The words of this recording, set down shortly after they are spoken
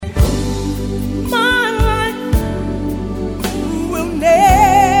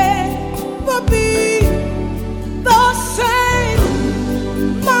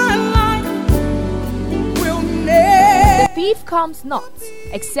comes not,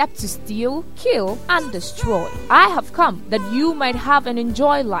 except to steal, kill, and destroy. I have come that you might have and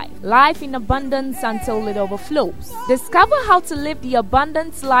enjoy life in abundance until it overflows. Discover how to live the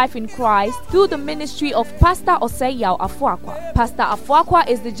abundant life in Christ through the ministry of Pastor Osei Afuakwa. Pastor Afuakwa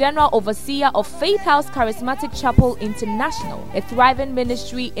is the General Overseer of Faith House Charismatic Chapel International, a thriving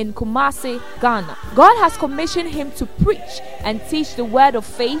ministry in Kumasi, Ghana. God has commissioned him to preach and teach the word of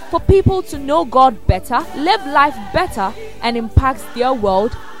faith for people to know God better, live life better, and impact their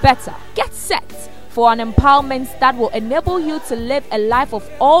world better. Get set for an empowerment that will enable you to live a life of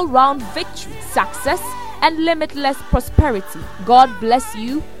all-round victory, success, and limitless prosperity. God bless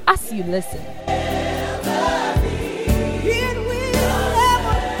you as you listen.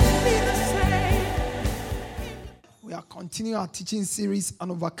 We are continuing our teaching series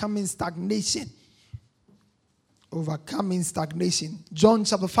on overcoming stagnation. Overcoming stagnation. John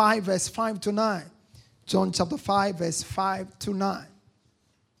chapter 5 verse 5 to 9. John chapter 5 verse 5 to 9.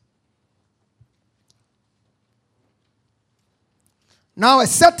 Now a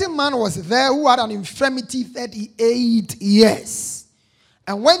certain man was there who had an infirmity 38 years.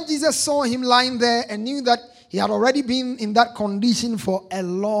 And when Jesus saw him lying there and knew that he had already been in that condition for a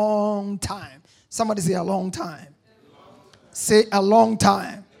long time. Somebody say a long time. Say a long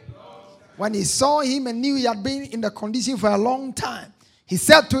time. When he saw him and knew he had been in the condition for a long time, he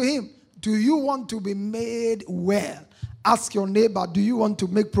said to him, do you want to be made well? Ask your neighbor, do you want to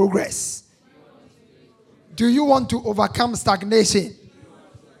make progress? Do you want to overcome stagnation?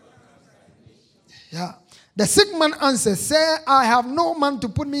 Yeah. The sick man answered, Sir, I have no man to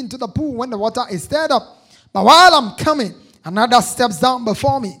put me into the pool when the water is stirred up. But while I'm coming, another steps down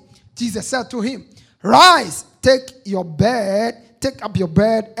before me. Jesus said to him, Rise, take up your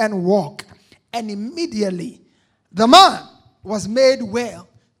bed and walk. And immediately the man was made well,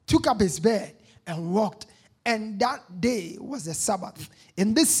 took up his bed and walked. And that day was the Sabbath.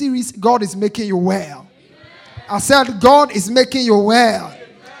 In this series, God is making you well. I said, God is making you well.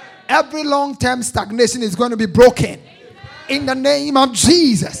 Every long-term stagnation is going to be broken. In the name of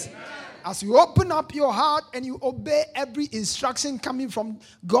Jesus. As you open up your heart and you obey every instruction coming from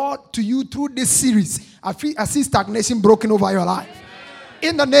God to you through this series, I see stagnation broken over your life.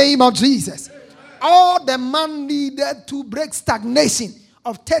 In the name of Jesus. All the man needed to break stagnation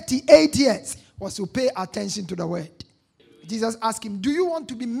of 38 years was to pay attention to the word. Jesus asked him, do you want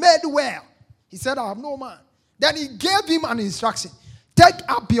to be made well? He said, I have no man. Then he gave him an instruction. Take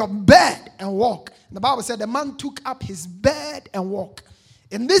up your bed and walk. The Bible said the man took up his bed and walked.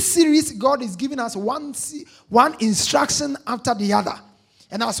 In this series, God is giving us one instruction after the other.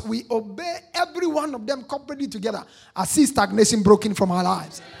 And as we obey every one of them corporately together, I see stagnation broken from our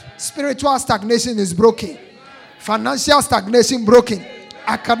lives. Spiritual stagnation is broken. Financial stagnation broken.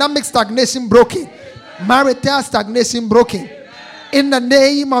 Academic stagnation broken. Marital stagnation broken. In the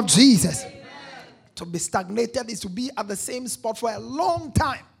name of Jesus. To be stagnated is to be at the same spot for a long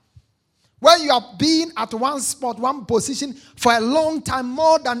time. When you have been at one spot, one position for a long time,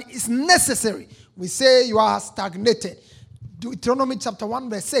 more than is necessary, we say you are stagnated. Deuteronomy chapter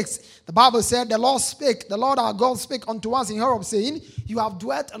 1 verse 6, the Bible said, the Lord our God spake unto us in Horeb, saying, you have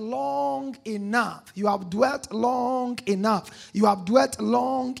dwelt long enough. You have dwelt long enough. You have dwelt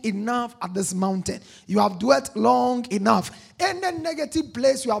long enough at this mountain. You have dwelt long enough. In a negative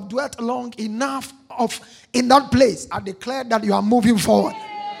place, you have dwelt long enough in that place. I declare that you are moving forward.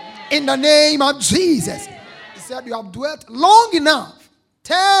 In the name of Jesus. He said, you have dwelt long enough.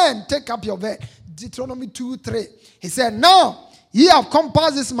 10, take up your bed. Deuteronomy 2:3. He said, now ye have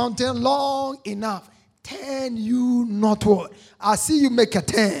compassed this mountain long enough. Turn you northward. I see you make a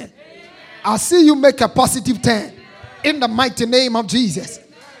turn. I see you make a positive turn. In the mighty name of Jesus.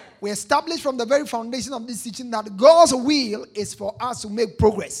 We established from the very foundation of this teaching that God's will is for us to make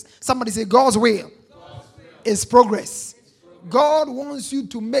progress. Somebody say, God's will is progress. God wants you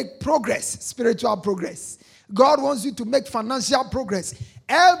to make progress, spiritual progress. God wants you to make financial progress.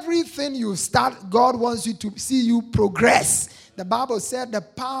 Everything you start, God wants you to see you progress. The Bible said the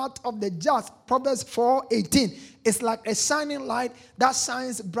path of the just, Proverbs 4:18, is like a shining light that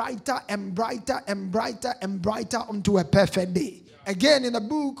shines brighter and brighter and brighter and brighter unto a perfect day. Again, in the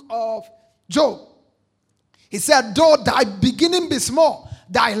book of Job, he said, though thy beginning be small,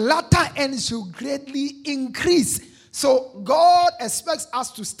 thy latter end shall greatly increase. So God expects us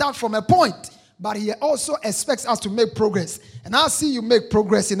to start from a point, but he also expects us to make progress. And I see you make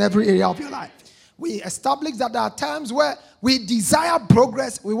progress in every area of your life. We established that there are times where we desire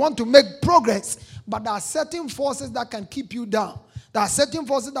progress, we want to make progress, but there are certain forces that can keep you down. There are certain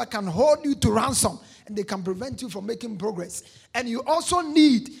forces that can hold you to ransom, and they can prevent you from making progress. And you also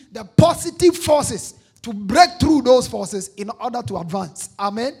need the positive forces to break through those forces in order to advance.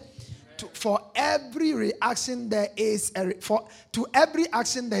 Amen. For every reaction there is to every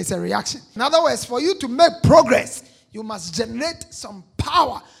action there is a reaction. In other words, for you to make progress, you must generate some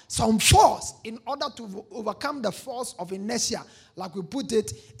power, some force in order to overcome the force of inertia, like we put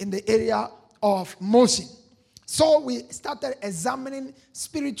it in the area of motion. So we started examining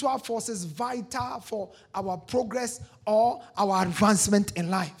spiritual forces vital for our progress or our advancement in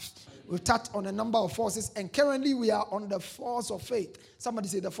life. We've touched on a number of forces, and currently we are on the force of faith. Somebody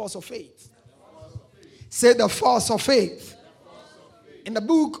say the force of faith. Say the force of faith. In the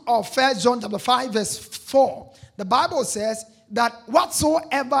book of 1 John chapter 5 verse 4, the Bible says that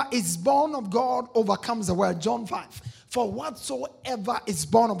whatsoever is born of God overcomes the world. John 5. For whatsoever is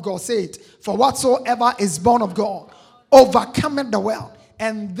born of God, say it. For whatsoever is born of God overcometh the world.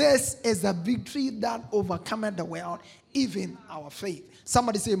 And this is the victory that overcometh the world, even our faith.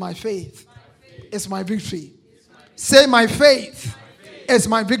 Somebody say, my faith is my victory. Say, my faith is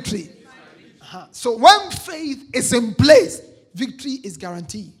my victory. So when faith is in place, victory is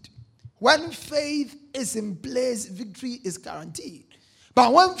guaranteed. When faith is in place, victory is guaranteed.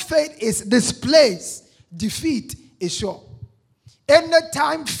 But when faith is displaced, defeat is sure.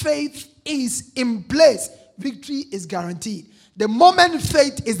 Anytime faith is in place, victory is guaranteed. The moment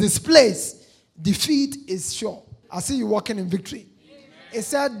faith is displaced, defeat is sure. I see you walking in victory. It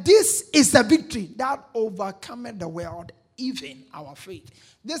said, this is the victory that overcometh the world, even our faith.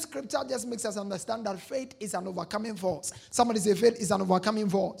 This scripture just makes us understand that faith is an overcoming force. Somebody say, faith is an overcoming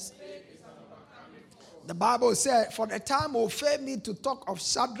force. The Bible said, for the time will fail me to talk of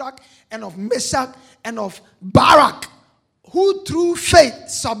Shadrach and of Meshach and of Barak, who through faith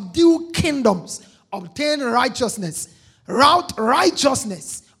subdue kingdoms, obtain righteousness, rout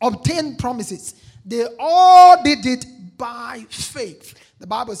righteousness, obtain promises. They all did it by faith. The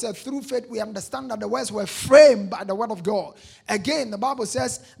Bible says through faith we understand that the words were framed by the word of God. Again, the Bible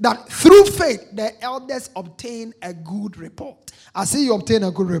says that through faith the elders obtain a good report. I see you obtain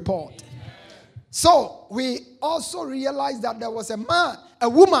a good report. So we also realized that there was a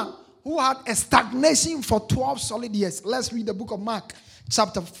woman who had a stagnation for 12 solid years. Let's read the book of Mark,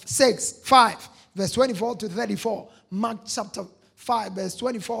 chapter 5, verse 24 to 34. Mark chapter 5, verse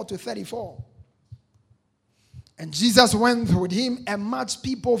 24 to 34. And Jesus went with him, and much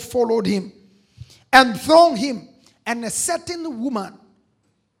people followed him and thronged him. And a certain woman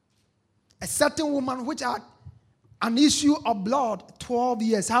which had an issue of blood 12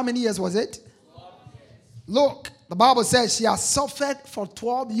 years. How many years was it? 12 years. Look, the Bible says she has suffered for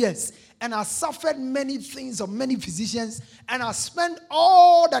 12 years and has suffered many things of many physicians and has spent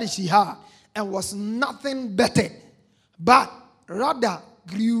all that she had and was nothing better, but rather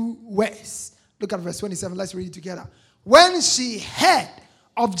grew worse. Look at verse 27. Let's read it together. When she heard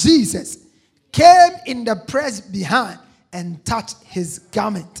of Jesus, came in the press behind and touched his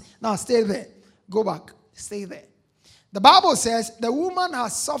garment. Now stay there. Go back. Stay there. The Bible says the woman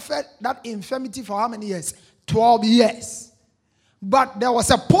has suffered that infirmity for how many years? 12 years. But there was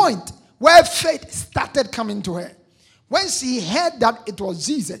a point where faith started coming to her. When she heard that it was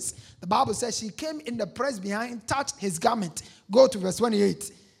Jesus, the Bible says she came in the press behind, touched his garment. Go to verse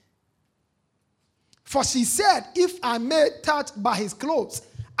 28. For she said, if I may touch by his clothes,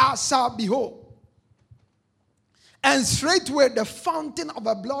 I shall be whole. And straightway the fountain of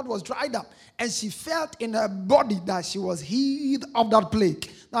her blood was dried up, and she felt in her body that she was healed of that plague.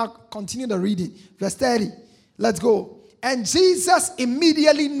 Now continue the reading. Verse 30. Let's go. And Jesus,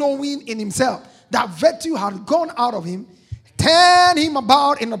 immediately knowing in himself that virtue had gone out of him, turned him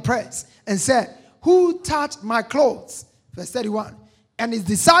about in the press and said, who touched my clothes? Verse 31. And his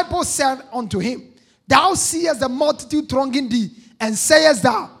disciples said unto him, thou seest the multitude thronging thee, and sayest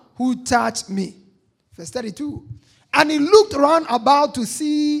thou, who touched me? Verse 32. And he looked round about to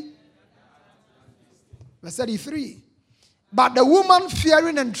see. Verse 33. But the woman,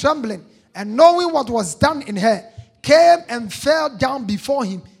 fearing and trembling, and knowing what was done in her, came and fell down before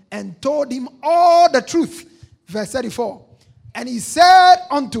him, and told him all the truth. Verse 34. And he said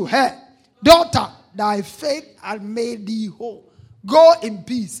unto her, daughter, thy faith hath made thee whole. Go in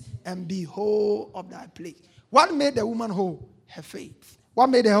peace and be whole of thy plague. What made the woman whole? Her faith. What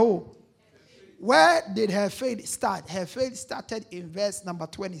made her whole? Where did her faith start? Her faith started in verse number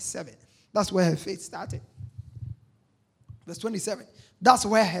 27. That's where her faith started. Verse 27. That's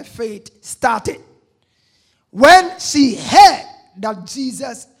where her faith started. When she heard that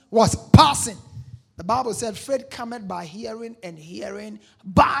Jesus was passing, the Bible said faith cometh by hearing, and hearing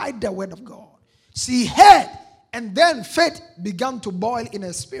by the word of God. She heard, and then faith began to boil in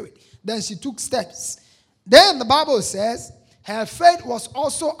her spirit. Then she took steps. Then the Bible says her faith was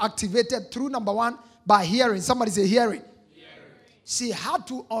also activated through number one, By hearing. Somebody say hearing. She had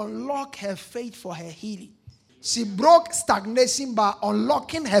to unlock her faith for her healing. She broke stagnation by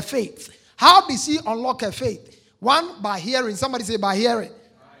unlocking her faith. How did she unlock her faith? One, by hearing. Somebody say by hearing.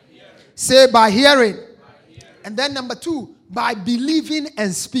 Say by hearing. And then number two, by believing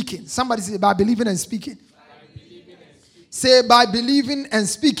and speaking. Somebody say by believing and speaking. Say by believing and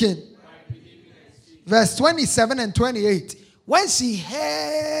speaking. Verse 27 and 28. When she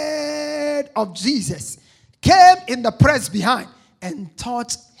heard of Jesus, came in the press behind and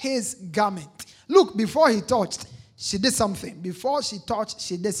touched his garment. Look, before he touched, she did something. Before she touched,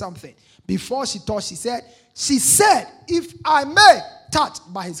 she did something. Before she touched, she said, if I may touch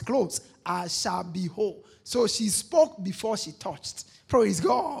by his clothes, I shall be whole. So she spoke before she touched. Praise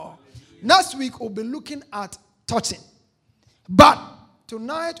God. Next week, we'll be looking at touching. But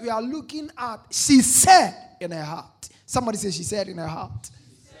tonight, we are looking at she said in her heart. Somebody say she said in her heart.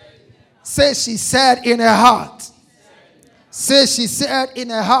 Say she said in her heart. Say she said in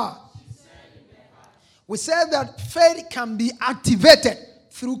her heart. We said that faith can be activated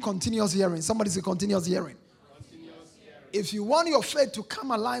through continuous hearing. Somebody say continuous hearing. If you want your faith to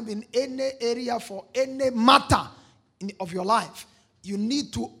come alive in any area for any matter of your life, you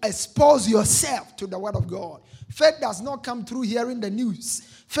need to expose yourself to the word of God. Faith does not come through hearing the news.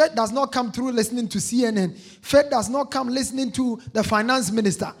 Faith does not come through listening to CNN. Faith does not come listening to the finance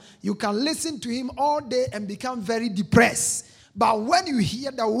minister. You can listen to him all day and become very depressed. But when you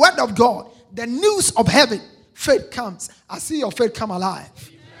hear the word of God, the news of heaven, faith comes. I see your faith come alive.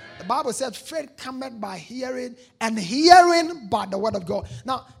 Amen. The Bible says faith cometh by hearing, and hearing by the word of God.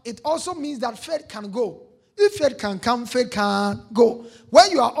 Now, it also means that faith can go. If faith can come, faith can go.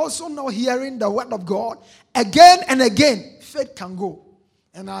 When you are also not hearing the word of God, again and again, faith can go.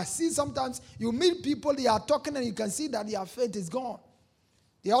 And I see sometimes you meet people, they are talking and you can see that their faith is gone.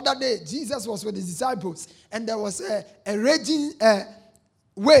 The other day, Jesus was with his disciples and there was a raging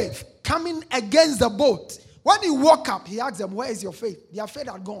wave coming against the boat. When he woke up, he asked them, where is your faith? Their faith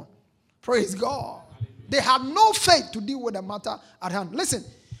had gone. Praise God. They had no faith to deal with the matter at hand. Listen,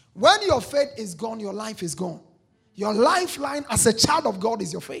 when your faith is gone, your life is gone. Your lifeline as a child of God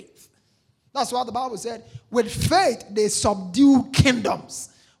is your faith. That's what the Bible said. With faith, they subdue kingdoms.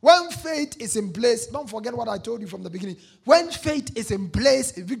 When faith is in place, don't forget what I told you from the beginning. When faith is in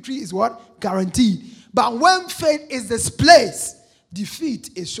place, victory is what? Guaranteed. But when faith is displaced,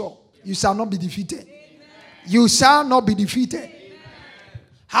 defeat is sure. You shall not be defeated. Amen. You shall not be defeated. Amen.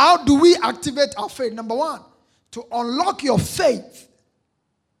 How do we activate our faith? Number one, to unlock your faith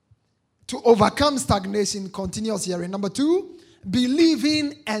to overcome stagnation, continuous hearing. Number two,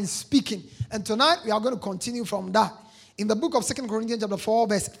 believing and speaking. And tonight we are going to continue from that. In the book of 2 Corinthians chapter 4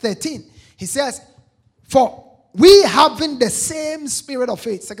 verse 13, he says, for we having the same spirit of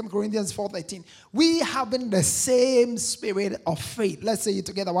faith. 2 Corinthians 4:13. We having the same spirit of faith. Let's say it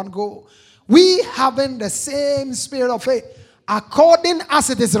together. One go. We having the same spirit of faith. According as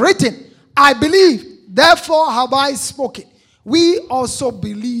it is written, I believe, therefore have I spoken. We also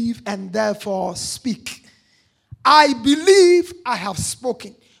believe and therefore speak. I believe, I have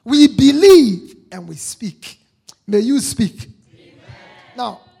spoken. We believe and we speak. May you speak. Amen.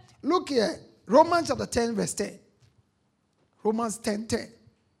 Now, look here. Romans chapter 10 verse 10. Romans 10:10.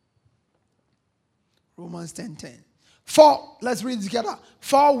 Romans 10:10. For, let's read it together.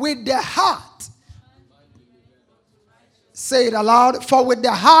 For with the heart, say it aloud. For with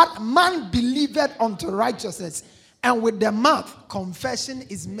the heart man believeth unto righteousness, and with the mouth confession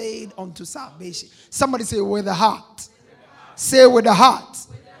is made unto salvation. Somebody say with the heart. Say with the heart.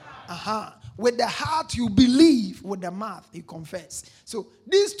 With the heart you believe, with the mouth you confess. So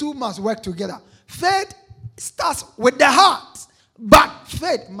these two must work together. Faith starts with the heart, but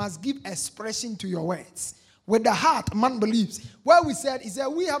faith must give expression to your words. With the heart, man believes. What we said is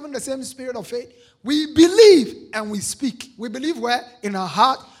that we having the same spirit of faith. We believe and we speak. We believe where? In our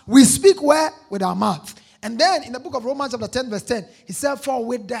heart. We speak where? With our mouth. And then in the book of Romans chapter 10 verse 10, he said, for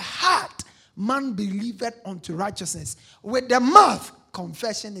with the heart man believeth unto righteousness. With the mouth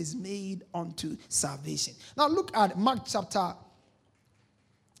confession is made unto salvation. Now look at Mark chapter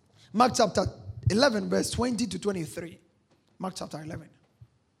 11 verse 20 to 23. Mark chapter 11.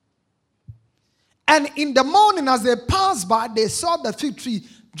 And in the morning as they passed by, they saw the fig tree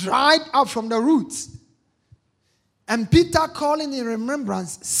dried up from the roots. And Peter, calling in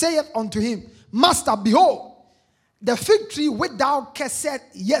remembrance, saith unto him, Master, behold, the fig tree which thou cursed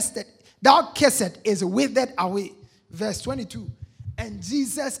yesterday, thou cursed is withered away. Verse 22. And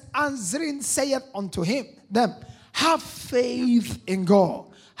Jesus answering saith unto them, have faith in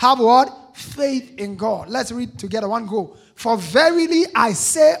God. Have what? Faith in God. Let's read together. One go. For verily I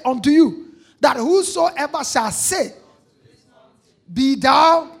say unto you, that whosoever shall say, be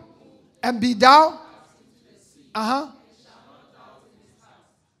thou, and be thou,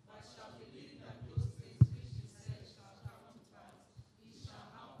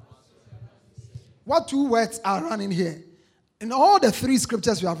 What two words are running here? In all the three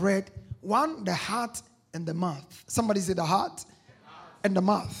scriptures we have read, one, the heart and the mouth. Somebody say the heart and the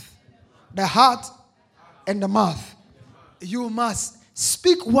mouth. The heart and the mouth. You must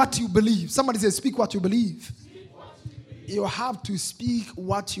speak what you believe. Somebody say speak what you believe. You have to speak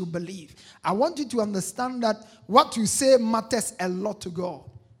what you believe. I want you to understand that what you say matters a lot to God.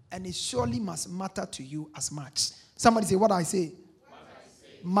 And it surely must matter to you as much. Somebody say what I say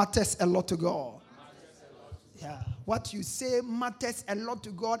matters a lot to God. Yeah, what you say matters a lot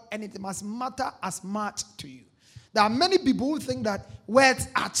to God, and it must matter as much to you. There are many people who think that words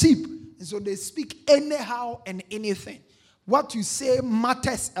are cheap, and so they speak anyhow and anything. What you say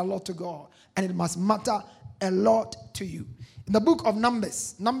matters a lot to God, and it must matter a lot to you. In the book of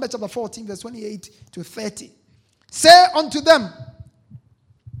Numbers chapter 14, verse 28 to 30, say unto them,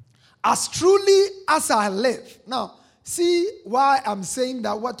 as truly as I live. Now, see why I'm saying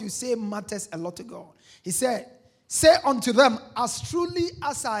that what you say matters a lot to God. He said, say unto them, as truly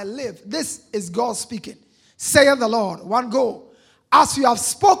as I live. This is God speaking. Saith the Lord, one go. As you have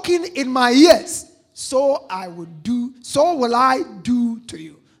spoken in my ears, so will I do to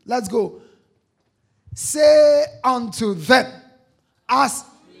you. Let's go. Say unto them, as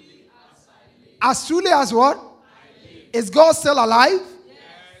truly as what? Is God still alive? Yes.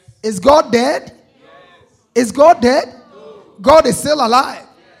 Is God dead? Yes. Is God dead? No. God is still alive.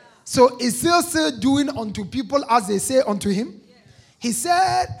 So is still doing unto people as they say unto him? Yes. He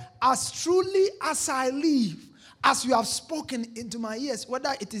said, as truly as I live, as you have spoken into my ears,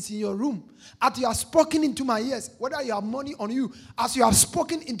 whether it is in your room, as you have spoken into my ears, whether you have money on you, as you have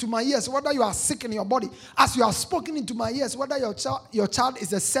spoken into my ears, whether you are sick in your body, as you have spoken into my ears, whether your child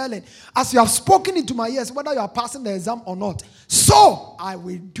is excelling, as you have spoken into my ears, whether you are passing the exam or not, so I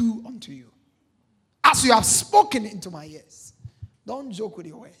will do unto you. As you have spoken into my ears. Don't joke with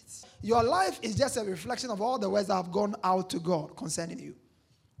your words. Your life is just a reflection of all the words that have gone out to God concerning you.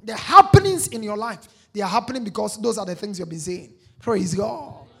 The happenings in your life, they are happening because those are the things you've been saying. Praise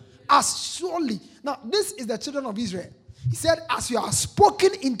God. As surely. Now, this is the children of Israel. He said, as you are spoken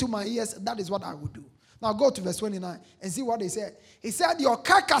into my ears, that is what I will do. Now go to verse 29 and see what they said. He said, your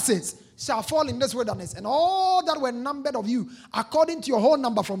carcasses shall fall in this wilderness, and all that were numbered of you, according to your whole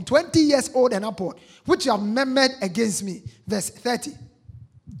number from 20 years old and upward, which you have murmured against me. Verse 30.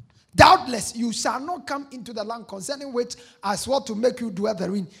 Doubtless you shall not come into the land concerning which I swore to make you dwell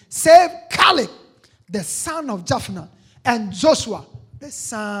therein, save Caleb, the son of Jephunneh, and Joshua, the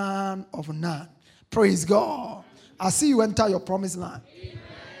son of Nun. Praise God. I see you enter your promised land. Amen.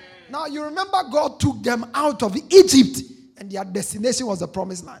 Now you remember God took them out of Egypt, and their destination was the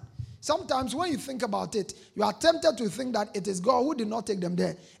promised land. Sometimes when you think about it, you are tempted to think that it is God who did not take them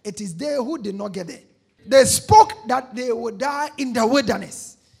there. It is they who did not get there. They spoke that they would die in the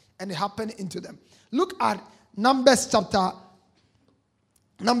wilderness, and it happened into them. Look at Numbers chapter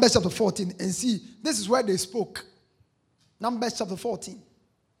 14 and see. This is where they spoke. Numbers chapter 14.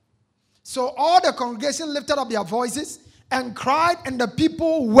 So all the congregation lifted up their voices and cried, and the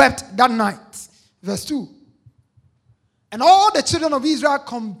people wept that night. Verse 2. And all the children of Israel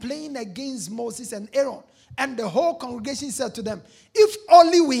complained against Moses and Aaron. And the whole congregation said to them, if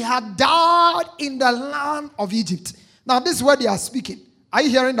only we had died in the land of Egypt. Now this is where they are speaking. Are you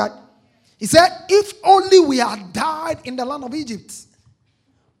hearing that? He said, if only we had died in the land of Egypt.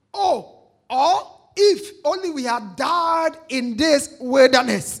 Oh, or if only we had died in this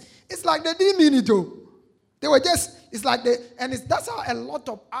wilderness. It's like they didn't mean it too. They were just, it's like that's how a lot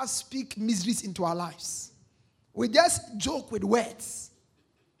of us speak miseries into our lives. We just joke with words.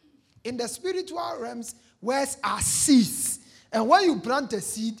 In the spiritual realms, words are seeds. And when you plant a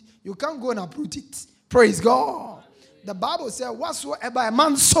seed, you can't go and uproot it. Praise God. The Bible says, whatsoever a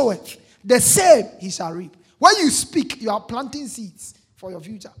man soweth, the same he shall reap. When you speak, you are planting seeds for your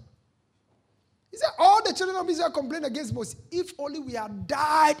future. He said, all the children of Israel complained against Moses. If only we had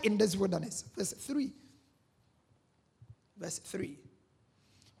died in this wilderness. Verse 3. Verse 3.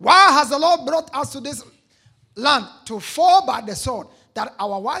 Why has the Lord brought us to this land to fall by the sword, that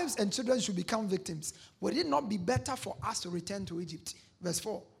our wives and children should become victims? Would it not be better for us to return to Egypt? Verse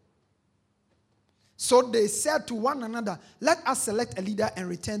 4. So they said to one another, let us select a leader and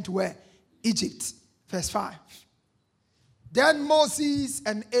return to where? Egypt. Verse 5. Then Moses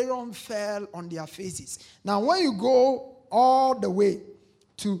and Aaron fell on their faces. Now when you go all the way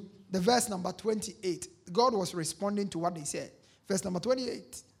to the verse number 28, God was responding to what they said. Verse number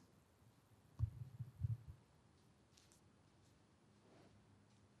 28.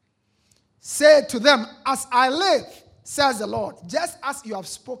 Say to them, as I live, says the Lord, just as you have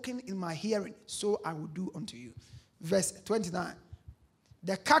spoken in my hearing, so I will do unto you. Verse 29.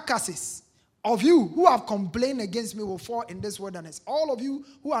 The carcasses of you who have complained against me will fall in this wilderness. All of you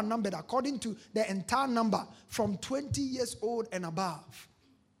who are numbered according to the entire number from 20 years old and above.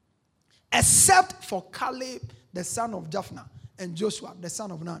 Except for Caleb, the son of Jephunneh, and Joshua, the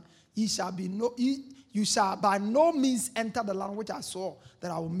son of Nun. You shall by no means enter the land which I saw,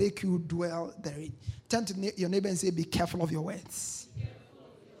 that I will make you dwell therein. Turn to your neighbor and say, be careful of your words.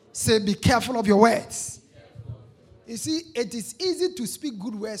 Say, be careful of your words. You see, it is easy to speak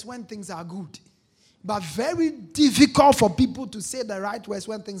good words when things are good, but very difficult for people to say the right words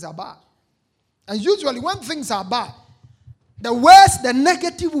when things are bad. And usually when things are bad, the words, the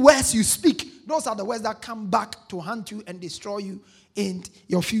negative words you speak, those are the words that come back to haunt you and destroy you in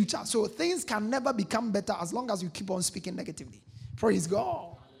your future. So things can never become better as long as you keep on speaking negatively. Praise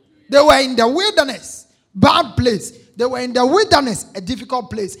God. They were in the wilderness, bad place. They were in the wilderness, a difficult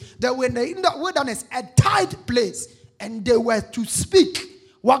place. They were in the wilderness, a tight place. And they were to speak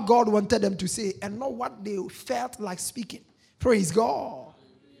what God wanted them to say and not what they felt like speaking. Praise God.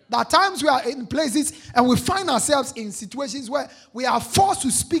 There are times we are in places and we find ourselves in situations where we are forced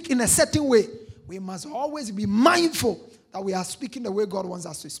to speak in a certain way. We must always be mindful that we are speaking the way God wants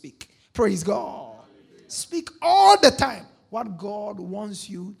us to speak. Praise God. Speak all the time what God wants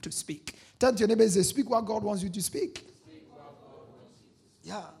you to speak. Turn to your neighbor and say, speak what God wants you to speak.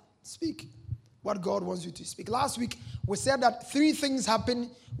 Yeah, speak what God wants you to speak. Last week, we said that 3 things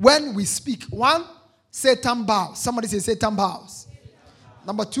happen when we speak. 1, Satan bows. Somebody say Satan bows.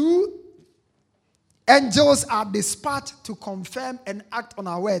 Number 2, angels are dispatched to confirm and act on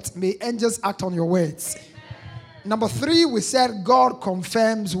our words. May angels act on your words. Amen. Number 3, we said God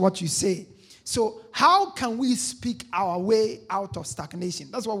confirms what you say. So how can we speak our way out of stagnation?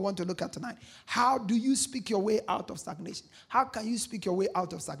 That's what we want to look at tonight. How do you speak your way out of stagnation? How can you speak your way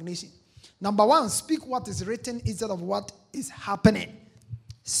out of stagnation? Number 1, speak what is written instead of what is happening.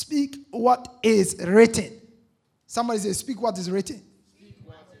 Speak what is written. Somebody say, speak what is written.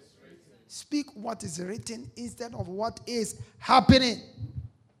 Speak what is written instead of what is happening.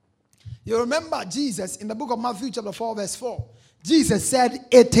 You remember Jesus in the book of Matthew chapter 4 verse 4. Jesus said,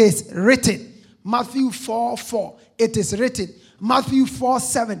 it is written. Matthew 4:4, it is written. Matthew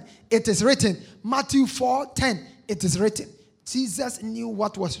 4:7, it is written. Matthew 4:10, it is written. Jesus knew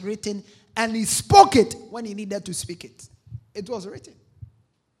what was written and he spoke it when he needed to speak it. It was written.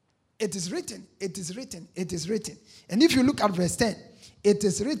 It is written. It is written. It is written. And if you look at verse 10, it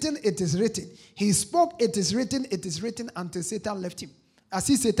is written, it is written. He spoke, it is written until Satan left him. I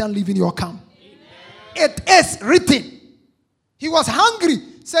see Satan leaving your camp. Amen. It is written. He was hungry.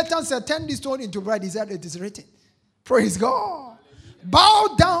 Satan said, turn this stone into bread. He said, it is written. Praise God.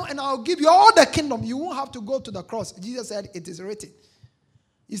 Bow down and I'll give you all the kingdom. You won't have to go to the cross. Jesus said, it is written.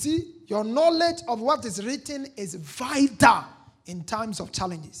 You see, your knowledge of what is written is vital in times of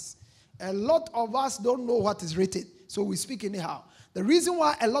challenges. A lot of us don't know what is written, so we speak anyhow. The reason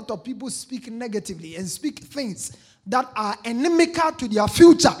why a lot of people speak negatively and speak things that are inimical to their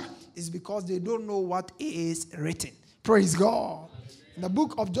future is because they don't know what is written. Praise God. In the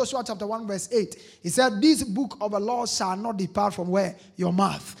book of Joshua chapter 1 verse 8, he said, this book of the law shall not depart from where? Your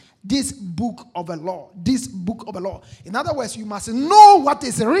mouth. This book of the law. This book of the law. In other words, you must know what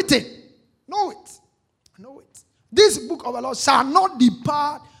is written. Know it. Know it. This book of the law shall not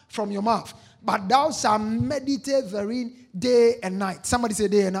depart from your mouth, but thou shalt meditate therein day and night. Somebody say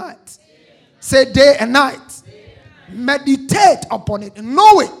day and night. Say day and night. Meditate upon it.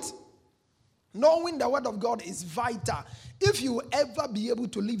 Know it. Knowing the word of God is vital. If you ever be able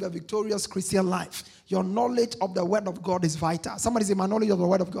to live a victorious Christian life, your knowledge of the word of God is vital. Somebody say, my knowledge of the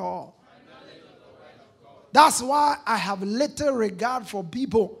word of God. That's why I have little regard for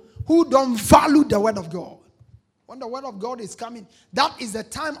people who don't value the word of God. When the word of God is coming, that is the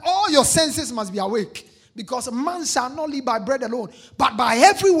time all your senses must be awake. Because man shall not live by bread alone, but by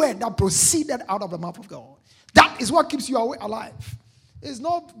every word that proceeded out of the mouth of God. That is what keeps you alive. It's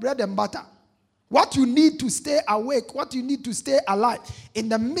not bread and butter. What you need to stay awake, what you need to stay alive in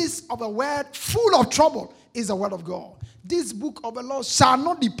the midst of a world full of trouble is the word of God. This book of the law shall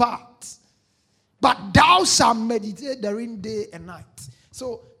not depart, but thou shalt meditate therein day and night.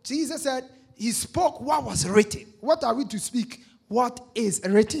 So Jesus said, he spoke what was written. What are we to speak? What is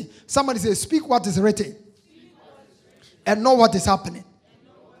written? Somebody say, speak what is written. And know what is happening.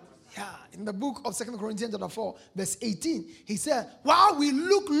 Yeah, in the book of 2 Corinthians chapter 4, verse 18, he said, while we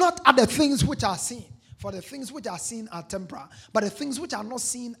look not at the things which are seen, for the things which are seen are temporal, but the things which are not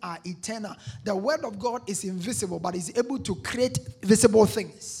seen are eternal. The word of God is invisible, but is able to create visible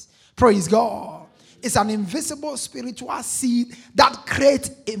things. Praise God. It's an invisible spiritual seed that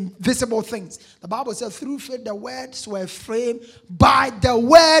creates invisible things. The Bible says through faith the words were framed by the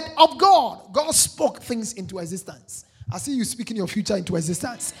word of God. God spoke things into existence. I see you speaking your future into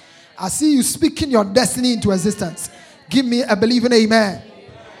existence. I see you speaking your destiny into existence. Give me a believing amen.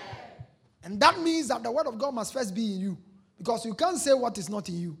 And that means that the word of God must first be in you. Because you can't say what is not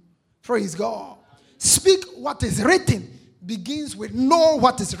in you. Praise God. Speak what is written. Begins with know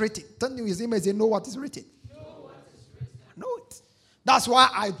what is written. Turn to his image and know what is written. Know it. That's why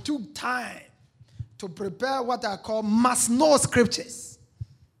I took time to prepare what I call must know scriptures.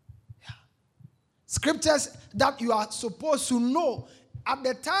 Yeah. Scriptures that you are supposed to know. At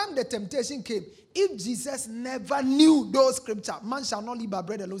the time the temptation came, if Jesus never knew those scriptures, man shall not live by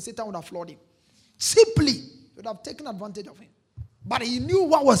bread alone, Satan would have floored him. Simply, he would have taken advantage of him. But he knew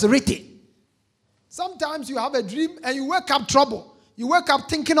what was written. Sometimes you have a dream and you wake up trouble. You wake up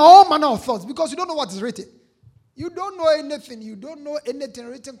thinking all manner of thoughts because you don't know what is written. You don't know anything. You don't know anything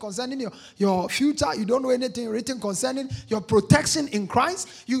written concerning your future. You don't know anything written concerning your protection in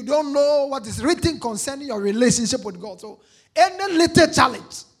Christ. You don't know what is written concerning your relationship with God. So any little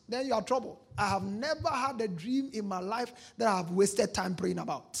challenge, then you are troubled. I have never had a dream in my life that I have wasted time praying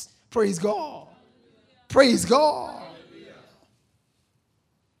about. Praise God. Praise God.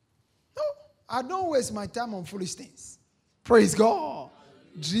 I don't waste my time on foolish things. Praise God.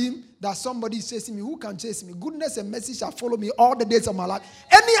 Dream that somebody is chasing me. Who can chase me? Goodness and mercy shall follow me all the days of my life.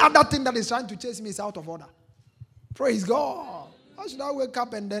 Any other thing that is trying to chase me is out of order. Praise God. How should I wake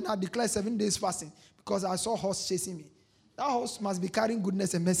up and then I declare 7 days fasting because I saw a horse chasing me? That horse must be carrying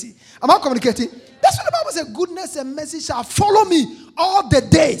goodness and mercy. Am I communicating? That's what the Bible says. Goodness and mercy shall follow me all the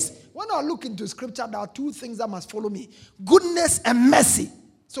days. When I look into scripture, there are 2 things that must follow me. Goodness and mercy.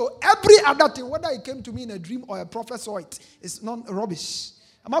 So every other thing, whether it came to me in a dream or a prophet saw it, is not rubbish.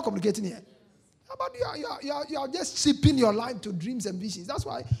 Am I communicating here? How about you are just chipping your life to dreams and visions. That's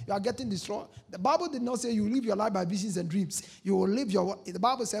why you are getting destroyed. The Bible did not say you live your life by visions and dreams. You will live your. The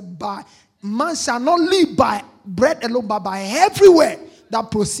Bible said, "By man shall not live by bread alone, but by every word that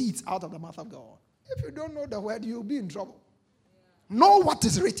proceeds out of the mouth of God." If you don't know the word, you'll be in trouble. Know what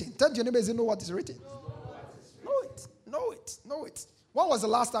is written. Tell your neighbor, know what is written. Know it. Know it. Know it. When was the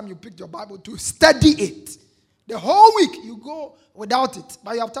last time you picked your Bible to study it? The whole week you go without it,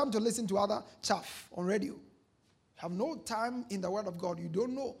 but you have time to listen to other chaff on radio. You have no time in the Word of God. You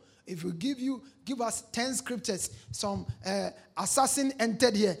don't know. If we give us 10 scriptures, some assassin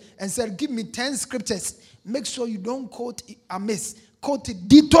entered here and said, "Give me 10 scriptures." Make sure you don't quote it amiss. Quote it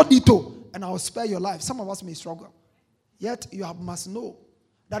dito, and I will spare your life. Some of us may struggle. Yet you must know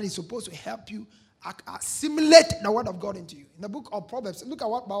that it's supposed to help you assimilate the word of God into you. In the book of Proverbs, look at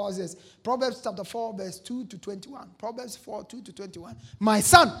what Bible says. Proverbs chapter 4, verse 2 to 21. Proverbs 4, 2 to 21. "My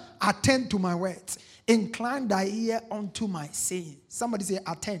son, attend to my words. Incline thy ear unto my saying." Somebody say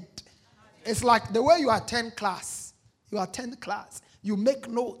attend. It's like the way you attend class. You attend class. You make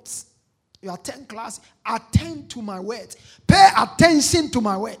notes. You attend class. Attend to my words. Pay attention to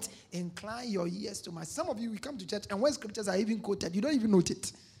my words. Incline your ears to my. Some of you, we come to church and when scriptures are even quoted, you don't even note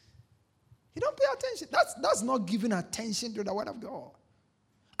it. You don't pay attention. That's not giving attention to the word of God.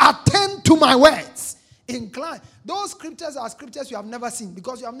 Attend to my words. Incline. Those scriptures are scriptures you have never seen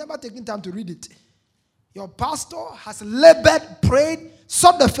because you have never taken time to read it. Your pastor has labored, prayed,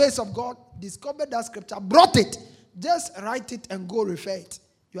 sought the face of God, discovered that scripture, brought it. Just write it and go refer it.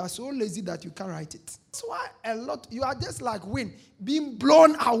 You are so lazy that you can't write it. That's why you are just like wind, being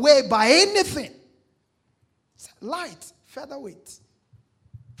blown away by anything. It's light, featherweight.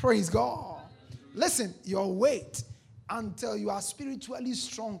 Praise God. Listen, your weight until you are spiritually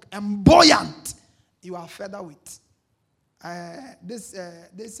strong and buoyant, you are featherweight. What do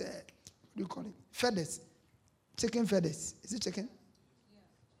you call it? Feathers. Chicken feathers. Is it chicken?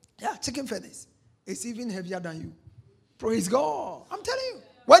 Yeah, chicken feathers. It's even heavier than you. Praise God. I'm telling you.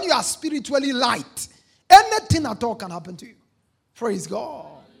 When you are spiritually light, anything at all can happen to you. Praise God.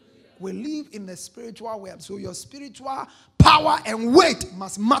 We live in the spiritual world, so your spiritual power and weight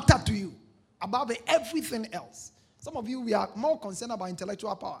must matter to you above everything else. Some of you, we are more concerned about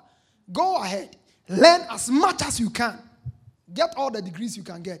intellectual power. Go ahead. Learn as much as you can. Get all the degrees you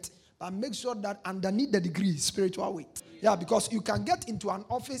can get. But make sure that underneath the degree is spiritual weight. Yeah, because you can get into an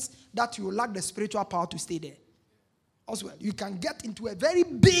office that you lack the spiritual power to stay there. As well, you can get into a very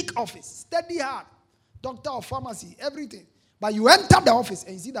big office, study hard, doctor of pharmacy, everything. But you enter the office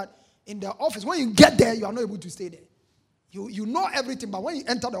and you see that in the office, when you get there, you are not able to stay there. You know everything, but when you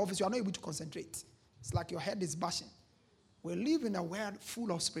enter the office, you are not able to concentrate. It's like your head is bashing. We live in a world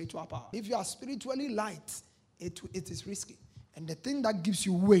full of spiritual power. If you are spiritually light, it is risky. And the thing that gives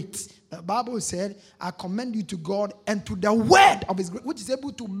you weight, the Bible said, I commend you to God and to the word of his grace, which is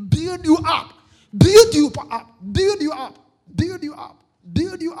able to build you up. Build you up. Build you up. Build you up.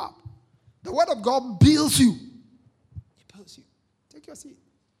 Build you up. The word of God builds you. It builds you. Take your seat.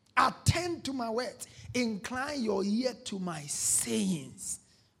 Attend to my words. Incline your ear to my sayings.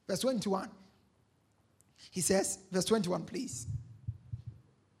 Verse 21. He says, verse 21, please.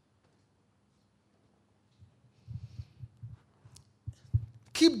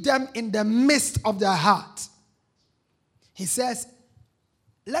 Keep them in the midst of their heart. He says,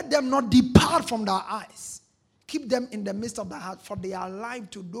 let them not depart from their eyes. Keep them in the midst of their heart, for they are life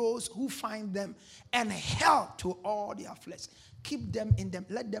to those who find them and health to all their flesh. Keep them in them.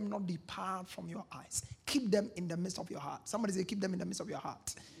 Let them not depart from your eyes. Keep them in the midst of your heart. Somebody say, keep them in the midst of your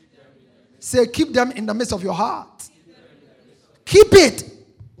heart. Say, keep them in the midst of your heart. Keep it.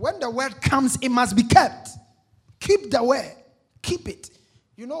 When the word comes, it must be kept. Keep the word. Keep it.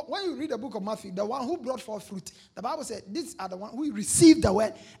 You know, when you read the book of Matthew, the one who brought forth fruit, the Bible said, these are the one who received the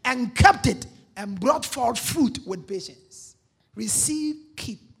word and kept it and brought forth fruit with patience. Receive,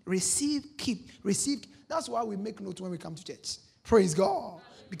 keep. Receive, keep. Receive. That's why we make notes when we come to church. Praise God.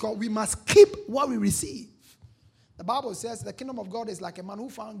 Because we must keep what we receive. The Bible says the kingdom of God is like a man who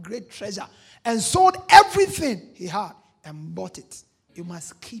found great treasure and sold everything he had and bought it. You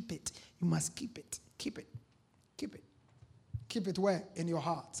must keep it. You must keep it. Keep it. Keep it. Keep it where? In your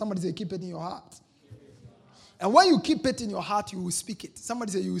heart. Somebody say, keep it in your heart. And when you keep it in your heart, you will speak it.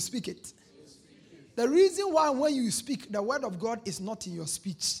 Somebody say, you will speak it. The reason why when you speak, the word of God is not in your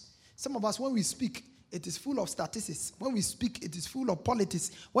speech. Some of us, when we speak, it is full of statistics. When we speak, it is full of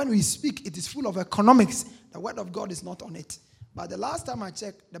politics. When we speak, it is full of economics. The word of God is not on it. But the last time I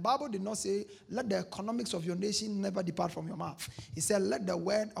checked, the Bible did not say, let the economics of your nation never depart from your mouth. It said, let the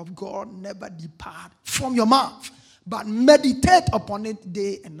word of God never depart from your mouth, but meditate upon it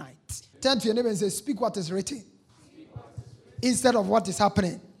day and night. Turn to your neighbor and say, speak what is written instead of what is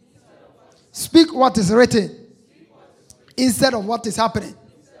happening. Speak what is written instead of what is happening.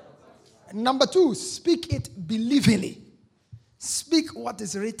 Number 2, speak it believingly. Speak what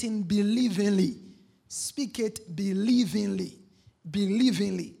is written believingly. Speak it believingly.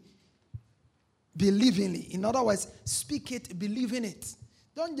 Believingly. Believingly. In other words, speak it, believe in it.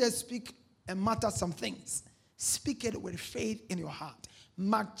 Don't just speak and mutter some things. Speak it with faith in your heart.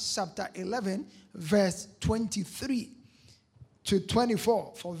 Mark chapter 11, verse 23 to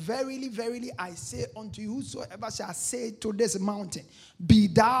 24. For verily, verily, I say unto you, whosoever shall say to this mountain, be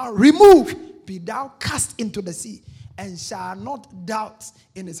thou removed, be thou cast into the sea, and shall not doubt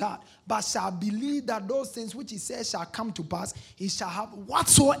in his heart, but shall believe that those things which he says shall come to pass, he shall have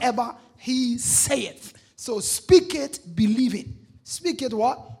whatsoever he saith. So speak it, believe it. Speak it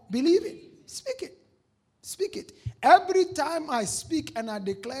what? Believe it. Speak it. Speak it. Every time I speak and I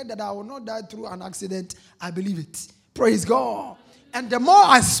declare that I will not die through an accident, I believe it. Praise God. And the more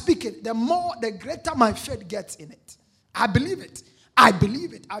I speak it, the greater my faith gets in it. I believe it. I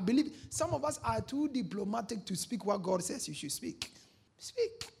believe it. I believe it. Some of us are too diplomatic to speak what God says you should speak.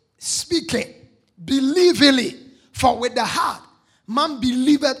 Speak. Speak it. Believingly. For with the heart, man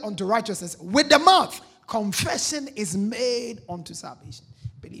believeth unto righteousness. With the mouth, confession is made unto salvation.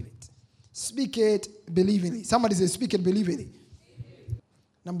 Believe it. Speak it believingly. Somebody say, speak it believingly.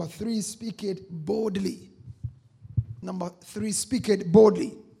 Number 3, speak it boldly. Number 3, speak it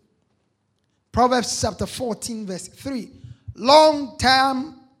boldly. Proverbs chapter 14, verse 3. Long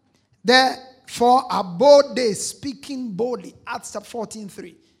time, therefore, are bold days, speaking boldly. Acts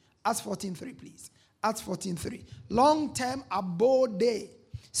 14:3. Acts 14:3, please. Acts 14:3. Long time, a bold day,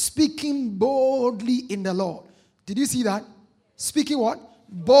 speaking boldly in the Lord. Did you see that? Speaking what?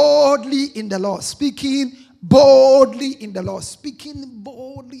 Boldly in the Lord. Speaking boldly in the Lord. Speaking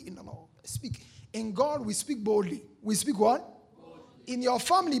boldly in the Lord. Speak. In God, we speak boldly. We speak what? Boldly. In your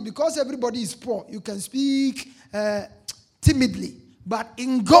family, because everybody is poor, you can speak timidly. But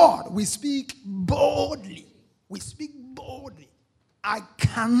in God, we speak boldly. We speak boldly. I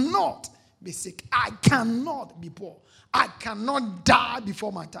cannot be sick. I cannot be poor. I cannot die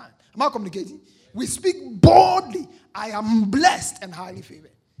before my time. Am I communicating? We speak boldly. I am blessed and highly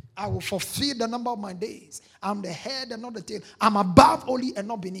favored. I will fulfill the number of my days. I'm the head and not the tail. I'm above only and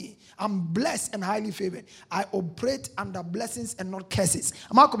not beneath. I'm blessed and highly favored. I operate under blessings and not curses.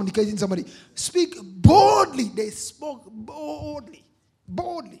 Am I communicating somebody? Speak boldly. They spoke boldly.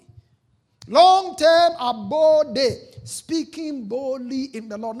 Boldly. Long term, a bold day. Speaking boldly in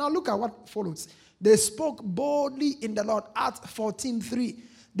the Lord. Now look at what follows. They spoke boldly in the Lord. Acts 14:3.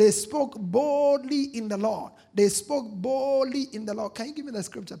 They spoke boldly in the Lord. They spoke boldly in the Lord. Can you give me the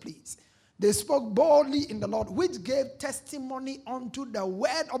scripture, please? They spoke boldly in the Lord, which gave testimony unto the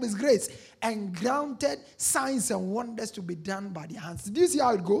word of his grace, and granted signs and wonders to be done by their hands. Did you see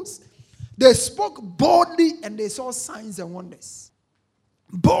how it goes? They spoke boldly and they saw signs and wonders.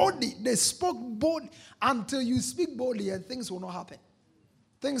 Boldly. They spoke boldly. Until you speak boldly, and things will not happen.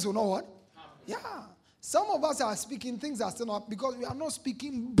 Things will not what? Yeah. Some of us are speaking, things are still not, because we are not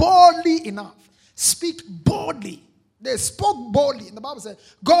speaking boldly enough. Speak boldly. They spoke boldly. And the Bible says,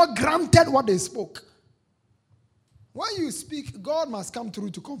 God granted what they spoke. When you speak, God must come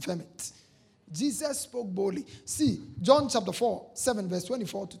through to confirm it. Jesus spoke boldly. See, John chapter 4, 7, verse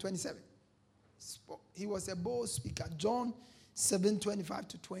 24 to 27. He was a bold speaker. John 7, 25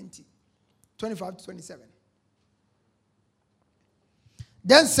 to 20. 25 to 27.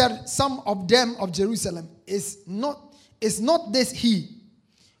 Then said some of them of Jerusalem, is not this he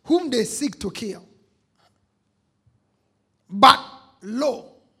whom they seek to kill? But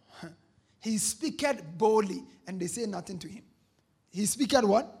lo, he speaketh boldly, and they say nothing to him. He speaketh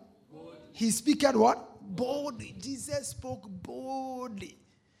what? Boldly. He speaketh what? Boldly. Jesus spoke boldly.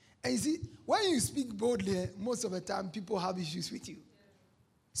 And you see, when you speak boldly, most of the time people have issues with you.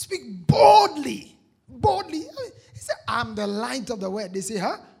 Speak boldly. Boldly. He said, I'm the light of the world. They say,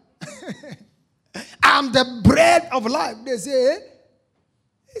 huh? I'm the bread of life. They say,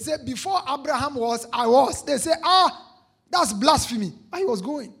 he said, before Abraham was, I was. They say, that's blasphemy. But he was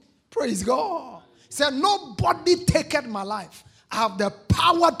going. Praise God. He said, nobody taketh my life. I have the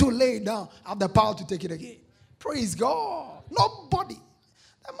power to lay it down. I have the power to take it again. Praise God. Nobody.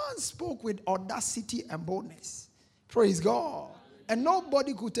 The man spoke with audacity and boldness. Praise God. And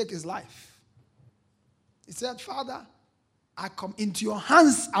nobody could take his life. He said, Father, I come into your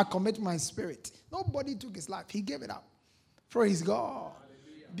hands, I commit my spirit. Nobody took his life. He gave it up. Praise God.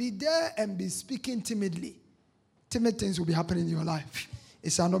 Hallelujah. Be there and be speaking timidly. Timid things will be happening in your life.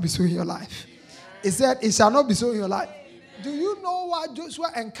 It shall not be so in your life. He said, it shall not be so in your life. Amen. Do you know why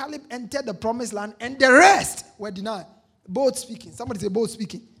Joshua and Caleb entered the promised land and the rest were denied? Bold speaking. Somebody say bold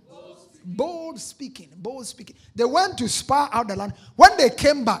speaking. Bold speaking. Bold speaking. They went to spy out the land. When they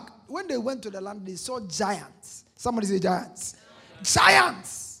came back, when they went to the land, they saw giants. Somebody say giants.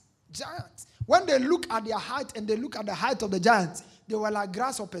 Giants. Giants. When they look at their height and they look at the height of the giants, they were like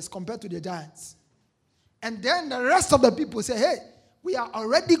grasshoppers compared to the giants. And then the rest of the people say, hey, we are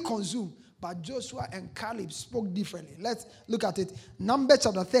already consumed. But Joshua and Caleb spoke differently. Let's look at it. Numbers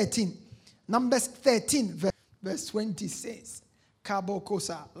chapter 13. Numbers 13 verse 20 says,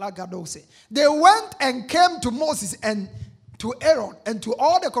 Kabokosa, Lagadose. They went and came to Moses and to Aaron and to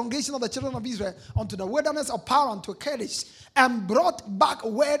all the congregation of the children of Israel unto the wilderness of Paran to Kadesh, and brought back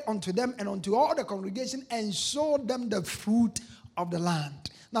word unto them and unto all the congregation, and showed them the fruit of the land.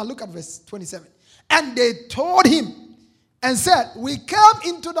 Now look at verse 27. And they told him and said, we came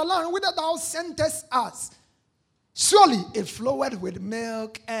into the land whither thou sentest us. Surely it floweth with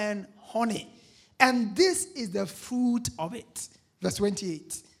milk and honey. And this is the fruit of it. Verse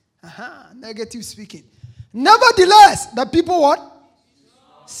 28. Negative speaking. Nevertheless, the people what?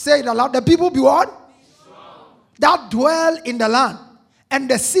 Say it aloud. The people be what? That dwell in the land. And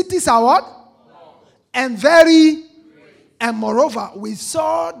the cities are what? And very great. And moreover, we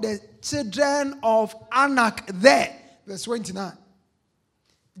saw the children of Anak there. Verse 29.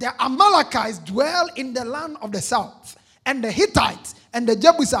 The Amalekites dwell in the land of the south. And the Hittites and the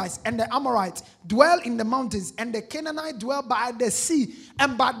Jebusites and the Amorites dwell in the mountains. And the Canaanites dwell by the sea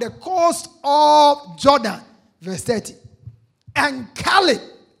and by the coast of Jordan. Verse 30. And Caleb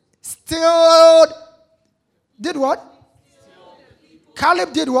still did what?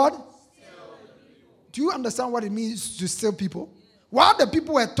 Caleb did what? Do you understand what it means to still people? While the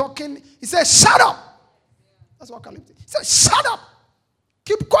people were talking, he said, shut up. That's what Caleb did. He said, shut up.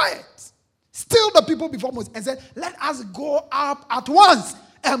 Keep quiet. Still the people before Moses and said, let us go up at once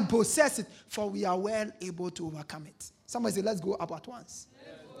and possess it, for we are well able to overcome it. Somebody say, let's go up at once.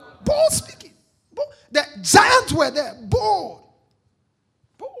 Bold speaking. Bold. The giants were there. Bold.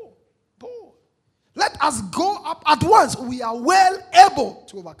 Bold. Bold. Let us go up at once. We are well able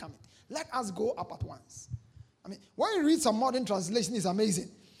to overcome it. Let us go up at once. I mean, when you read some modern translation, it's amazing.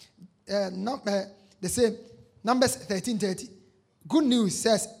 They say, Numbers 13:30. Good News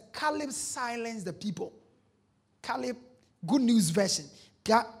says, Caleb silenced the people. Caleb, Good News version.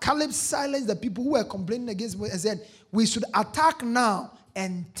 Caleb silenced the people who were complaining against him and said, we should attack now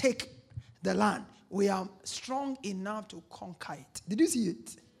and take the land. We are strong enough to conquer it. Did you see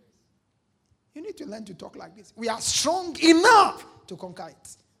it? You need to learn to talk like this. We are strong enough to conquer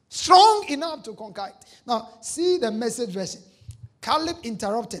it. Strong enough to conquer it. Now, see the Message version. Caleb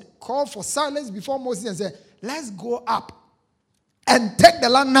interrupted, called for silence before Moses and said, let's go up and take the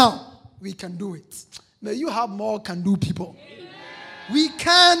land now. we can do it. May you have more can do people. Amen. We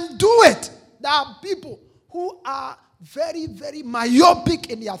can do it. There are people who are very, very myopic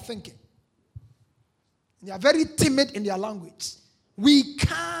in their thinking. They are very timid in their language. We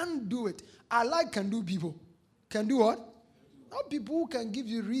can do it. I like can do people. Can do what? Not people who can give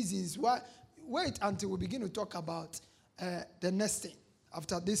you reasons why. Wait until we begin to talk about the next thing.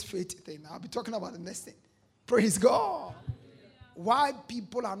 After this faith thing, I'll be talking about the next thing. Praise God. Why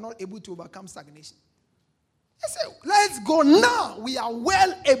people are not able to overcome stagnation. I say, let's go now. We are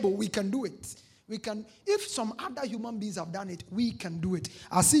well able. We can do it. We can. If some other human beings have done it, we can do it.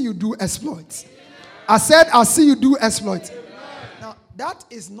 I see you do exploits. I said, I see you do exploits. Now, that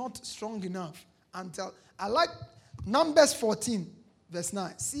is not strong enough until I like Numbers 14, verse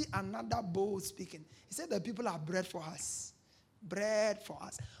 9. See another bold speaking. He said, the people are bread for us. Bread for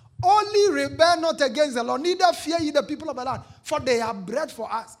us. Only rebel not against the Lord, neither fear ye the people of the land, for they are bread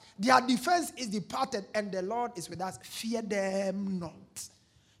for us. Their defense is departed, and the Lord is with us. Fear them not.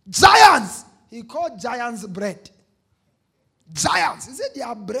 Giants, he called giants bread. Giants, he said they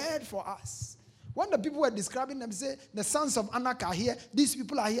are bread for us. When the people were describing them, say the sons of Anak are here, these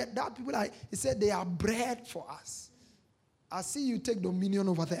people are here, that people are here. He said they are bread for us. I see you take dominion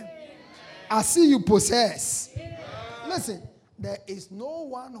over them. I see you possess. Listen. There is no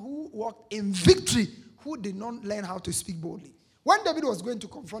one who walked in victory who did not learn how to speak boldly. When David was going to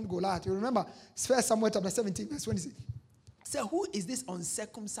confront Goliath, you remember 1 Samuel chapter 17, verse 26. He said, who is this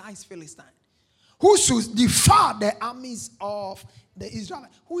uncircumcised Philistine who should defy the armies of the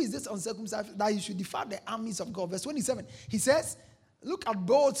Israelites? Who is this uncircumcised that he should defy the armies of God? Verse 27, he says, look at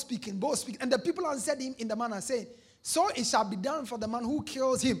bold speaking. And the people answered him in the manner saying, so it shall be done for the man who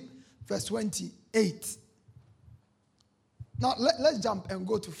kills him. Verse 28. Now, let's jump and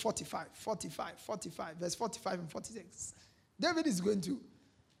go to 45, verse 45 and 46. David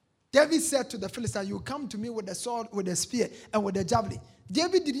said to the Philistine, you come to me with the sword, with the spear, and with the javelin.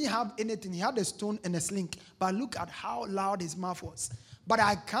 David didn't have anything. He had a stone and a sling. But look at how loud his mouth was. But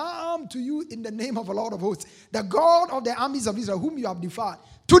I come to you in the name of the Lord of hosts, the God of the armies of Israel, whom you have defied.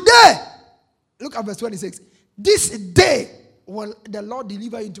 Today, look at verse 26. This day, will the Lord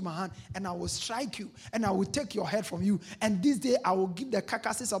deliver you into my hand, and I will strike you, and I will take your head from you. And this day I will give the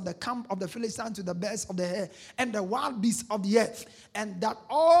carcasses of the camp of the Philistines to the birds of the air and the wild beasts of the earth, and that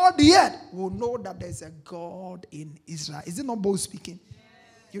all the earth will know that there is a God in Israel. Is it not bold speaking?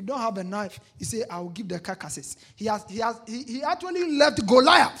 You don't have a knife. You say, I will give the carcasses. He actually left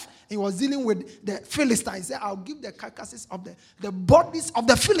Goliath. He was dealing with the Philistines. He said, I'll give the carcasses of the bodies of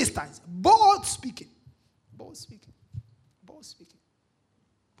the Philistines. Bold speaking. Bold speaking.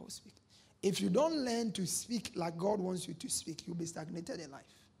 Speaking. If you don't learn to speak like God wants you to speak, you'll be stagnated in life.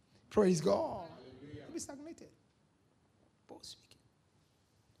 Praise God. You'll be stagnated. Both speaking.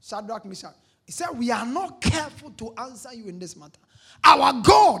 Shadrach, Meshach. He said, we are not careful to answer you in this matter. Our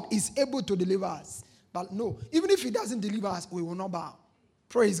God is able to deliver us. But no, even if he doesn't deliver us, we will not bow.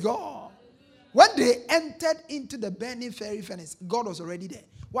 Praise God. When they entered into the burning fiery furnace, God was already there.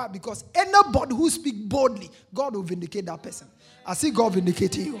 Why? Because anybody who speaks boldly, God will vindicate that person. I see God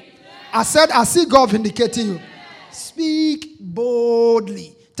vindicating you. I said, I see God vindicating you. Speak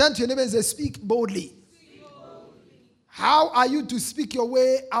boldly. Turn to your neighbor and say, speak boldly. How are you to speak your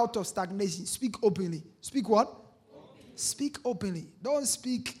way out of stagnation? Speak openly. Speak what? Speak openly. Don't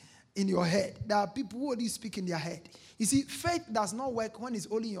speak in your head. There are people who only speak in their head. You see, faith does not work when it's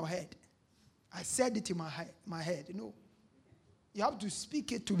only in your head. I said it in my head. You have to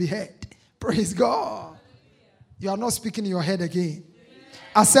speak it to be heard. Praise God. You are not speaking in your head again.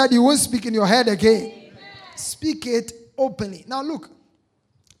 I said you won't speak in your head again. Speak it openly. Now look.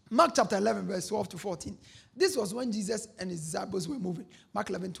 Mark chapter 11, verse 12 to 14. This was when Jesus and his disciples were moving. Mark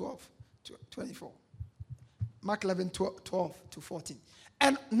 11, 12 to 24. Mark 11, 12 to 14.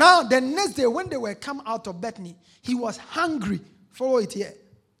 And now the next day when they were come out of Bethany, he was hungry. Follow it here.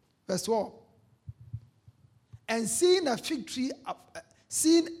 Verse 12. And seeing a fig tree,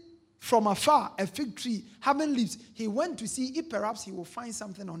 seeing from afar a fig tree having leaves, he went to see if perhaps he will find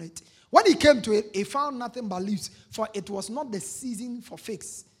something on it. When he came to it, he found nothing but leaves, for it was not the season for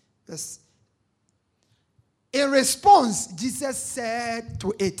figs. In response, Jesus said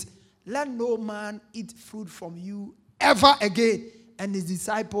to it, let no man eat fruit from you ever again. And his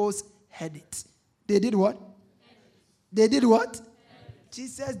disciples heard it. They did what? They did what?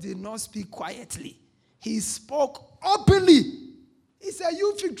 Jesus did not speak quietly. He spoke openly. He said,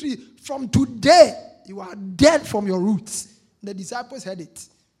 you fig tree, from today, you are dead from your roots. The disciples heard it.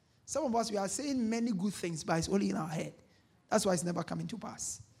 Some of us, we are saying many good things, but it's only in our head. That's why it's never coming to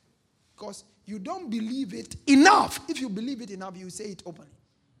pass. Because you don't believe it enough. If you believe it enough, you say it openly.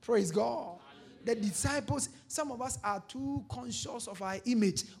 Praise God. The disciples, some of us are too conscious of our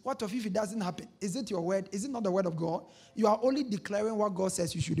image. What if it doesn't happen? Is it your word? Is it not the word of God? You are only declaring what God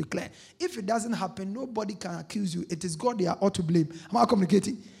says you should declare. If it doesn't happen, nobody can accuse you. It is God they are ought to blame. Am I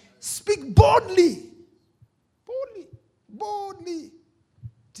communicating? Speak boldly. Boldly. Boldly.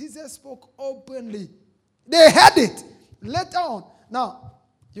 Jesus spoke openly. They heard it. Later on. Now,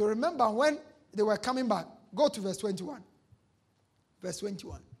 you remember when they were coming back. Go to verse 21. Verse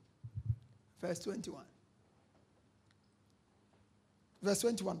 21. Verse 21. Verse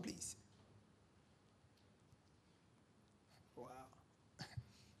 21, please. Wow.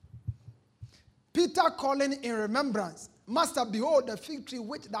 Peter calling in remembrance, Master, behold, the fig tree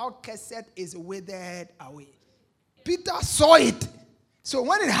which thou cursed is withered away. Peter saw it. So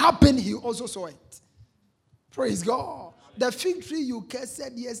when it happened, he also saw it. Praise God. The fig tree you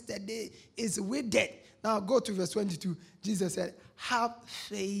cursed yesterday is withered. Now go to verse 22. Jesus said, have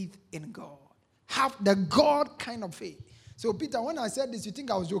faith in God. Have the God kind of faith. So Peter, when I said this, you think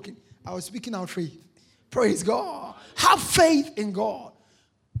I was joking? I was speaking out faith. Praise God. Have faith in God.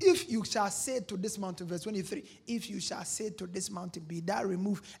 If you shall say to this mountain, verse 23, if you shall say to this mountain, be thou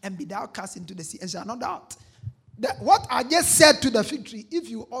removed and be thou cast into the sea, and shall not doubt. That what I just said to the fig tree, if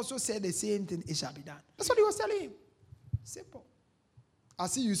you also say the same thing, it shall be done. That's what he was telling him. Simple. I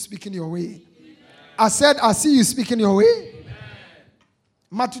see you speaking your way. Amen. I said, I see you speaking your way. Amen.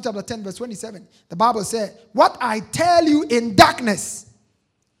 Matthew chapter 10, verse 27. The Bible said, what I tell you in darkness,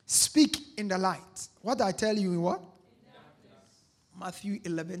 speak in the light. What I tell you in what? Matthew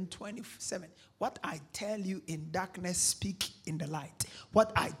 11, 27. What I tell you in darkness, speak in the light.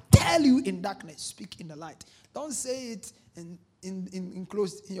 What I tell you in darkness, speak in the light. Don't say it in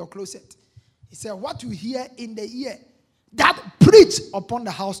your closet. He said, what you hear in the ear, that preach upon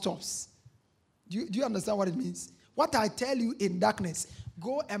the housetops. Do you understand what it means? What I tell you in darkness,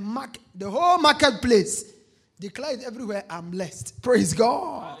 go and mark the whole marketplace. Declare it everywhere, I'm blessed. Praise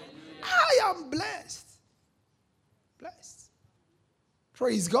God. I am blessed. Blessed.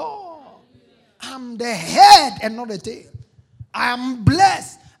 Praise God. I'm the head and not the tail. I am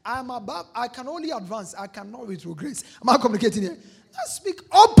blessed. I am above. I can only advance. I cannot retrogress. Am I communicating here? Just speak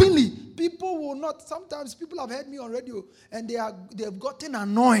openly. People will not. Sometimes people have heard me on radio and they have gotten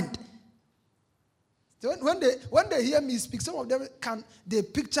annoyed. So when they hear me speak, some of them they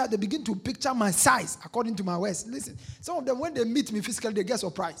begin to picture my size according to my words. Listen, some of them when they meet me physically, they get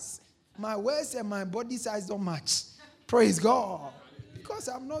surprised. My words and my body size don't match. Praise God. Because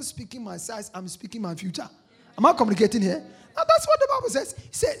I'm not speaking my size, I'm speaking my future. Am I communicating here? Now that's what the Bible says.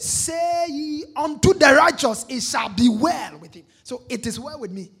 It says, say ye unto the righteous, it shall be well with him. So it is well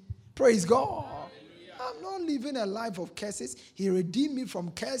with me. Praise God. I'm not living a life of curses. He redeemed me from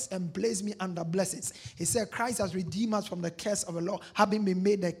curse and placed me under blessings. He said, Christ has redeemed us from the curse of the law, having been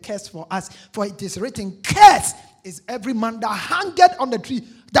made a curse for us. For it is written, curse is every man that hangeth on the tree,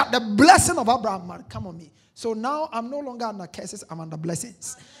 that the blessing of Abraham might come on me. So now I'm no longer under curses, I'm under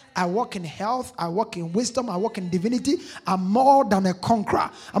blessings. I walk in health, I walk in wisdom, I walk in divinity. I'm more than a conqueror.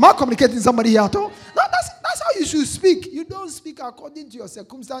 Am I communicating to somebody here at all? No, that's how you should speak. You don't speak according to your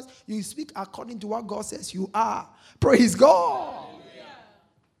circumstance. You speak according to what God says you are. Praise God.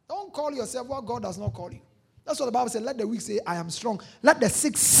 Don't call yourself what God does not call you. That's what the Bible says. Let the weak say, I am strong. Let the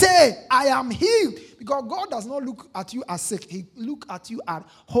sick say, I am healed. Because God does not look at you as sick. He looks at you as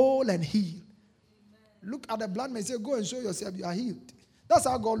whole and healed. Look at the blind man and say, go and show yourself you are healed. That's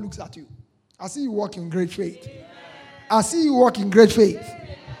how God looks at you. I see you walk in great faith. I see you walk in great faith.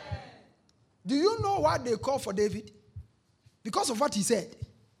 Do you know why they called for David? Because of what he said.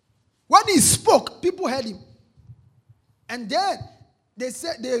 When he spoke, people heard him. And then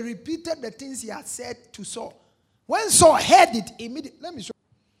they repeated the things he had said to Saul. When Saul heard it, immediately, let me show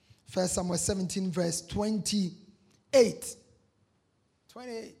you. 1 Samuel 17, verse 28.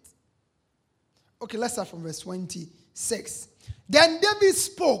 28. Okay, let's start from verse 26. Then David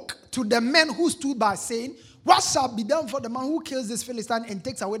spoke to the men who stood by, saying, what shall be done for the man who kills this Philistine and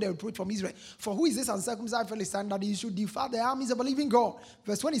takes away the reproach from Israel? For who is this uncircumcised Philistine that he should defy the armies of a living God?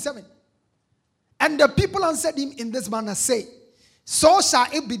 Verse 27. And the people answered him in this manner, say, so shall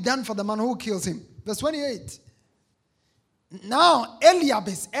it be done for the man who kills him. Verse 28. Now Eliab,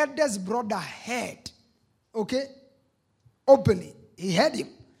 his eldest brother, heard. Okay? Openly. He heard him.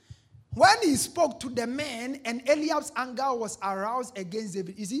 When he spoke to the men and Eliab's anger was aroused against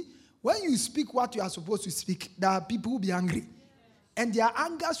David. You see, when you speak what you are supposed to speak, there are people who will be angry. And their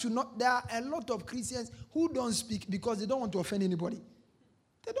anger should not, there are a lot of Christians who don't speak because they don't want to offend anybody.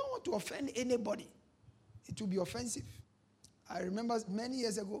 They don't want to offend anybody. It will be offensive. I remember many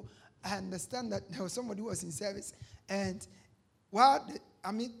years ago, I understand that there was somebody who was in service. And while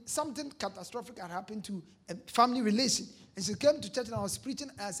something catastrophic had happened to a family relation. And she came to church and I was preaching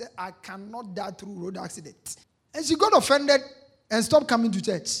and I said, I cannot die through road accident. And she got offended and stopped coming to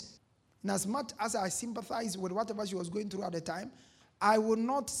church. And as much as I sympathize with whatever she was going through at the time, I will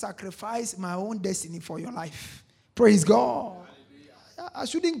not sacrifice my own destiny for your life. Praise God. I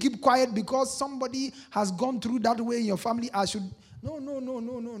shouldn't keep quiet because somebody has gone through that way in your family. I should.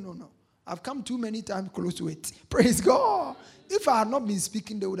 No. I've come too many times close to it. Praise God. If I had not been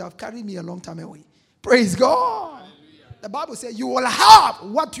speaking, they would have carried me a long time away. Praise God. The Bible says you will have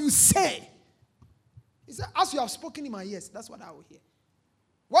what you say. He said, as you have spoken in my ears, that's what I will hear.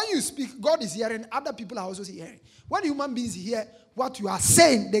 When you speak, God is hearing, other people are also hearing. When human beings hear what you are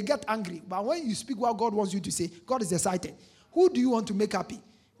saying, they get angry. But when you speak what God wants you to say, God is excited. Who do you want to make happy?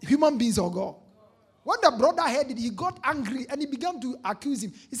 Human beings or God? When the brother heard it, he got angry and he began to accuse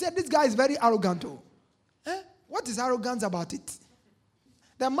him. He said, this guy is very arrogant. What is arrogance about it?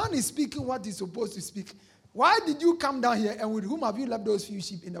 The man is speaking what he's supposed to speak. Why did you come down here and with whom have you left those few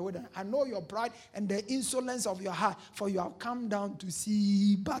sheep in the wilderness? I know your pride and the insolence of your heart, for you have come down to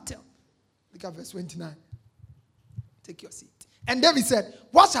see battle. Look at verse 29. Take your seat. And David said,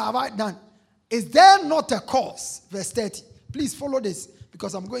 what have I done? Is there not a cause? Verse 30. Please follow this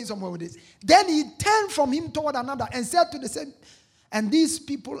because I'm going somewhere with this. Then he turned from him toward another and said to the same. And these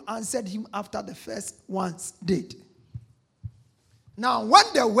people answered him after the first ones did. Now, when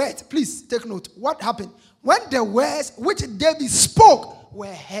the words, please take note, what happened? When the words which David spoke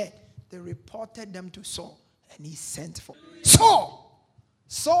were heard, they reported them to Saul, and he sent for Saul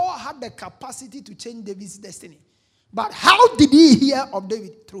had the capacity to change David's destiny. But how did he hear of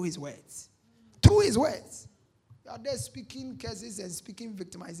David? Through his words. Through his words. You are there speaking curses and speaking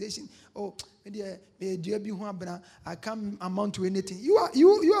victimization. Oh, I can't amount to anything. You are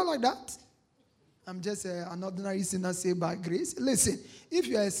like that. I'm just an ordinary sinner saved by grace. Listen, if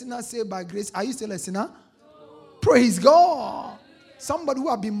you are a sinner saved by grace, are you still a sinner? No. Praise God. Somebody who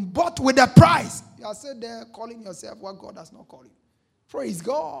have been bought with a price. You are still there calling yourself what God has not called you. Praise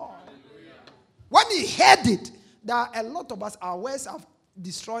God. Hallelujah. When he heard it, there are a lot of us, our words have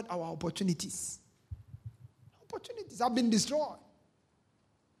destroyed our opportunities. Opportunities have been destroyed.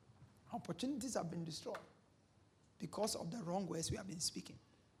 Opportunities have been destroyed because of the wrong words we have been speaking.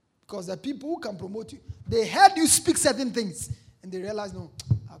 Because the people who can promote you, they heard you speak certain things and they realize, no,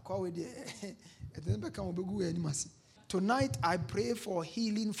 I'll call it. Tonight, I pray for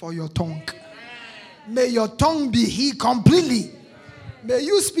healing for your tongue. May your tongue be healed completely. May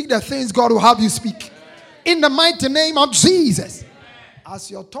you speak the things God will have you speak. In the mighty name of Jesus. As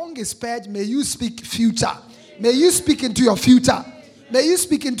your tongue is spared, may you speak future. May you speak into your future. May you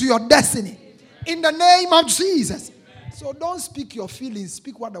speak into your destiny. In the name of Jesus. So don't speak your feelings.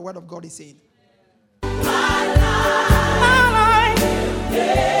 Speak what the word of God is saying.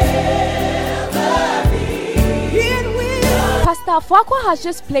 Pastor Afuakwa has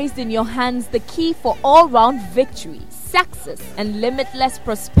just placed in your hands the key for all-round victory, success, and limitless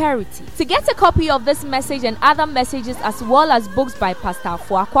prosperity. To get a copy of this message and other messages as well as books by Pastor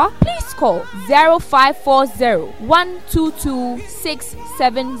Afuakwa, please call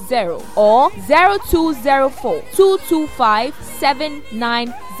 0540-122-670 or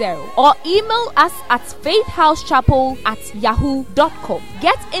 0204-225-790 or email us at faithhousechapel@yahoo.com.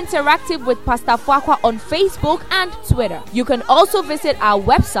 Get interactive with Pastor Afuakwa on Facebook and Twitter. You can also visit our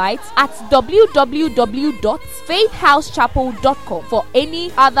website at www.faithhousechapel.com for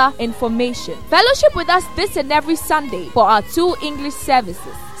any other information. Fellowship with us this and every Sunday for our 2 English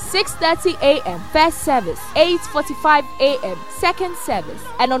services. 6:30 a.m. first service, 8:45 a.m. second service,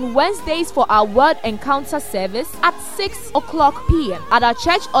 and on Wednesdays for our Word Encounter service at 6:00 p.m. at our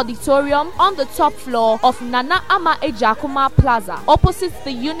church auditorium on the top floor of Nana Ama Ejakuma Plaza, opposite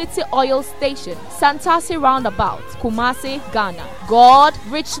the Unity Oil Station, Santasi Roundabout, Kumasi, Ghana. God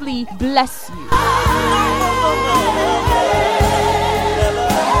richly bless you.